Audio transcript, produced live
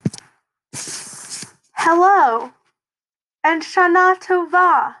Hello, and Shana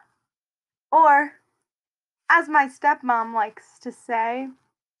Tova, or as my stepmom likes to say,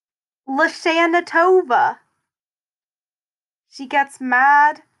 Lashana Tova. She gets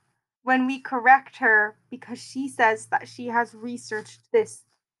mad when we correct her because she says that she has researched this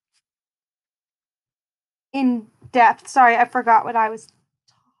in depth. Sorry, I forgot what I was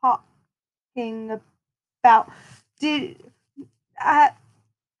talking about. Did uh,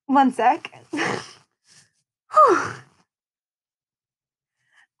 one sec. I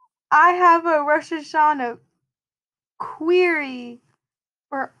have a Rosh Hashanah query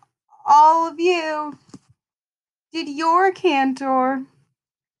for all of you. Did your cantor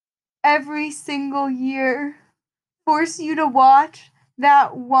every single year force you to watch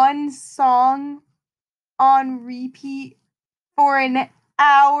that one song on repeat for an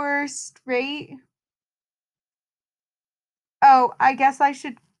hour straight? Oh, I guess I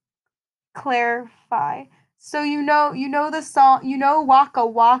should clarify. So you know the song, Waka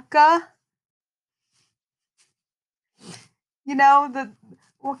Waka? You know the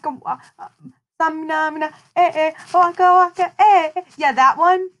Waka Waka. Samina, waka waka, Yeah, that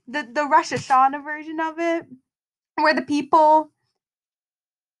one, the Rosh Hashanah version of it, where the people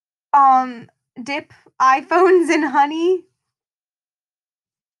dip iPhones in honey.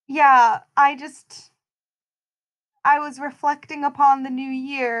 Yeah, I was reflecting upon the new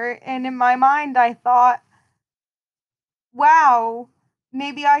year, and in my mind I thought, wow,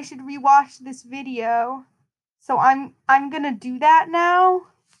 maybe I should rewatch this video. So I'm going to do that now,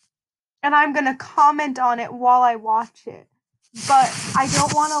 and I'm going to comment on it while I watch it. But I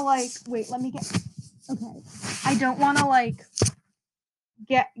don't want to wait, let me get okay. I don't want to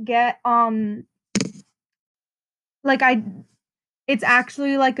get I it's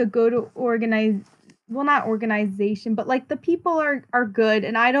actually like a good organized, well, not organization, but the people are good,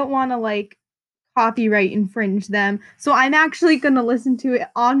 and I don't want to copyright infringe them. So I'm actually going to listen to it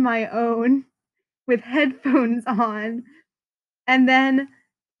on my own with headphones on, and then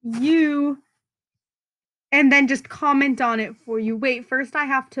you and then just comment on it for you. Wait, first I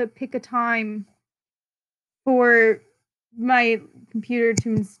have to pick a time for my computer to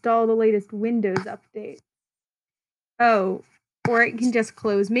install the latest Windows update. Oh, or it can just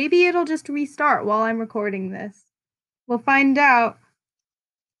close. Maybe it'll just restart while I'm recording this. We'll find out.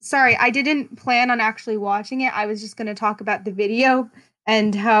 Sorry, I didn't plan on actually watching it. I was just going to talk about the video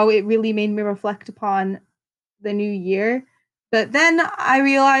and how it really made me reflect upon the new year. But then I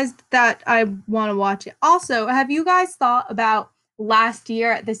realized that I want to watch it. Also, have you guys thought about last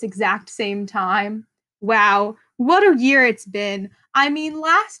year at this exact same time? Wow, what a year it's been. I mean,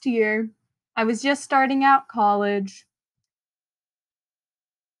 last year, I was just starting out college,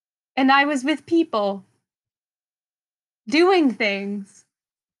 and I was with people doing things.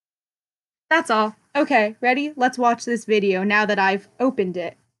 That's all. Okay, ready? Let's watch this video now that I've opened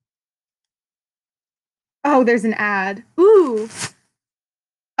it. Oh, there's an ad. Ooh.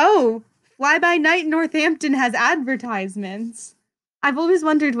 Oh, Fly By Night Northampton has advertisements. I've always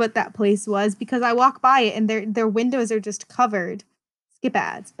wondered what that place was because I walk by it and their windows are just covered. Skip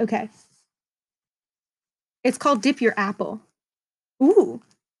ads. Okay. It's called Dip Your Apple. Ooh,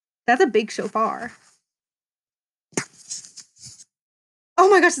 that's a big shofar. Oh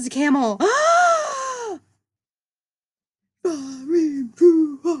my gosh, it's a camel.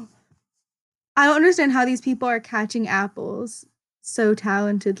 I don't understand how these people are catching apples so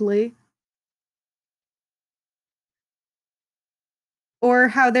talentedly. Or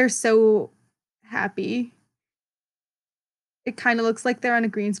how they're so happy. It kind of looks like they're on a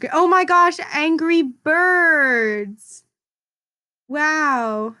green screen. Oh my gosh, Angry Birds.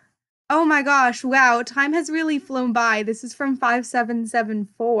 Wow. Oh my gosh, wow. Time has really flown by. This is from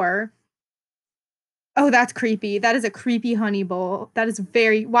 5774. Oh, that's creepy. That is a creepy honey bowl. That is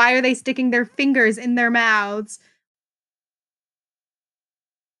very. Why are they sticking their fingers in their mouths?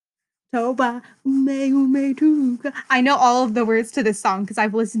 Toba, ume tuka. I know all of the words to this song because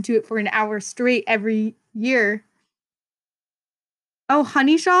I've listened to it for an hour straight every year. Oh,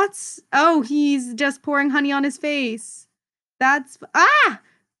 honey shots? Oh, he's just pouring honey on his face. That's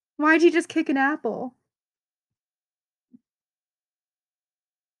Why'd he just kick an apple?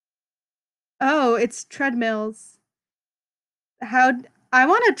 Oh, it's treadmills. How I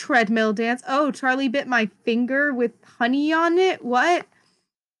want a treadmill dance. Oh, Charlie bit my finger with honey on it. What?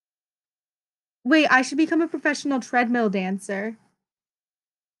 Wait, I should become a professional treadmill dancer.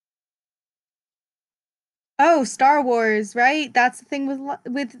 Oh, Star Wars, right? That's the thing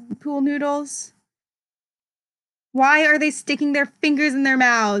with pool noodles. Why are they sticking their fingers in their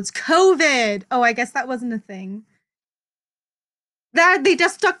mouths? COVID. Oh, I guess that wasn't a thing. That they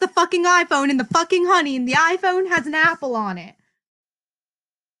just stuck the fucking iPhone in the fucking honey, and the iPhone has an apple on it.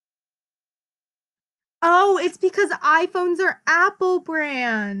 Oh, it's because iPhones are Apple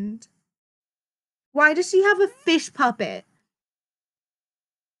brand. Why does she have a fish puppet?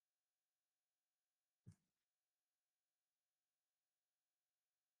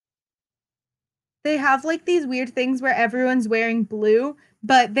 They have like these weird things where everyone's wearing blue,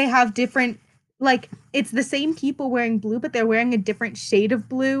 but they have different, like, it's the same people wearing blue, but they're wearing a different shade of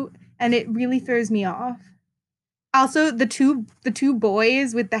blue, and it really throws me off. Also, the two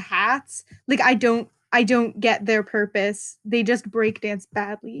boys with the hats, like I don't get their purpose. They just breakdance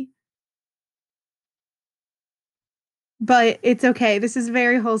badly. But it's okay. This is a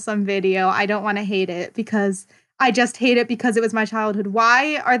very wholesome video. I don't want to hate it because I just hate it because it was my childhood.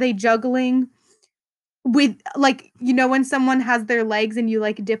 Why are they juggling with, like, when someone has their legs and you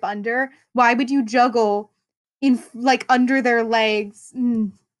like dip under? Why would you juggle in like under their legs?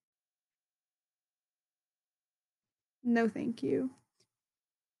 No, thank you.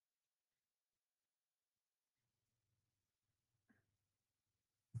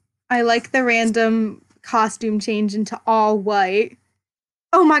 I like the random costume change into all white.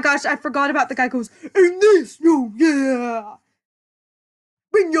 Oh my gosh, I forgot about the guy who goes, in this new year,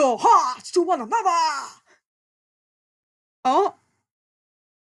 bring your hearts to one another. Oh,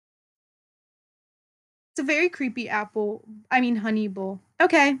 it's a very creepy apple. I mean, honey bowl.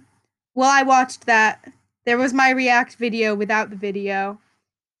 Okay. Well, I watched that. There was my react video without the video.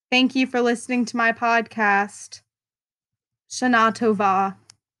 Thank you for listening to my podcast. Shana Tova.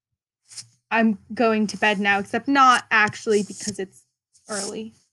 I'm going to bed now, except not actually because it's early.